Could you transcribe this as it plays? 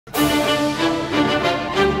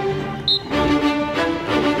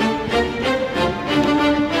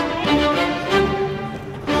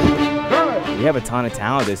have a ton of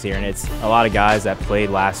talent this year, and it's a lot of guys that played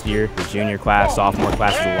last year. The junior class, sophomore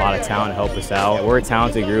class is a lot of talent to help us out. We're a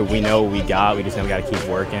talented group. We know what we got. We just know we got to keep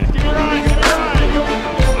working.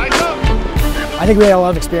 I think we had a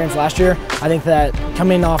lot of experience last year. I think that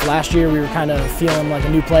coming off last year, we were kind of feeling like a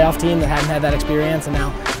new playoff team that hadn't had that experience, and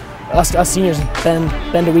now us seniors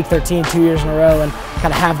have been to week 13 2 years in a row and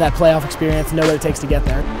kind of have that playoff experience, know what it takes to get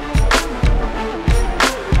there.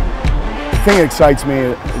 The thing that excites me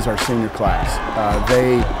is our senior class.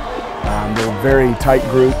 They're a very tight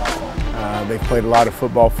group. They've played a lot of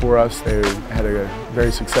football for us. They had a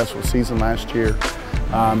very successful season last year,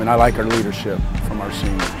 and I like our leadership from our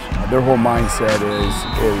seniors. Their whole mindset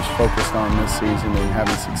is focused on this season and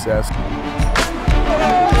having success.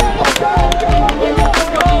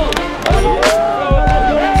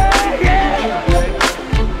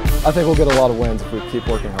 I think we'll get a lot of wins if we keep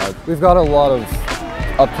working hard. We've got a lot of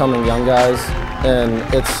upcoming young guys, and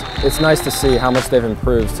it's nice to see how much they've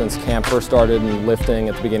improved since camp first started and lifting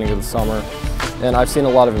at the beginning of the summer. And I've seen a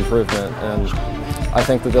lot of improvement, and I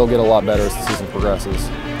think that they'll get a lot better as the season progresses.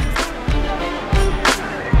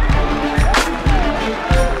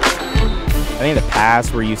 I think in the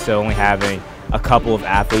past we're used to only having a couple of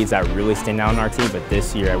athletes that really stand out on our team, but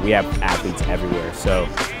this year we have athletes everywhere. So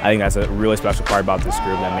I think that's a really special part about this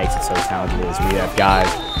group that makes it so talented is we have guys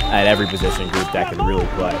at every position group that can really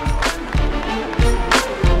play.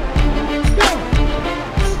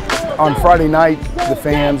 On Friday night, the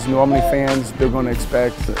fans, New Albany fans, they're going to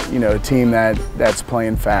expect, a team that's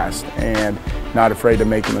playing fast and not afraid to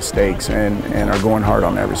make mistakes and are going hard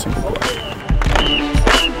on every single play.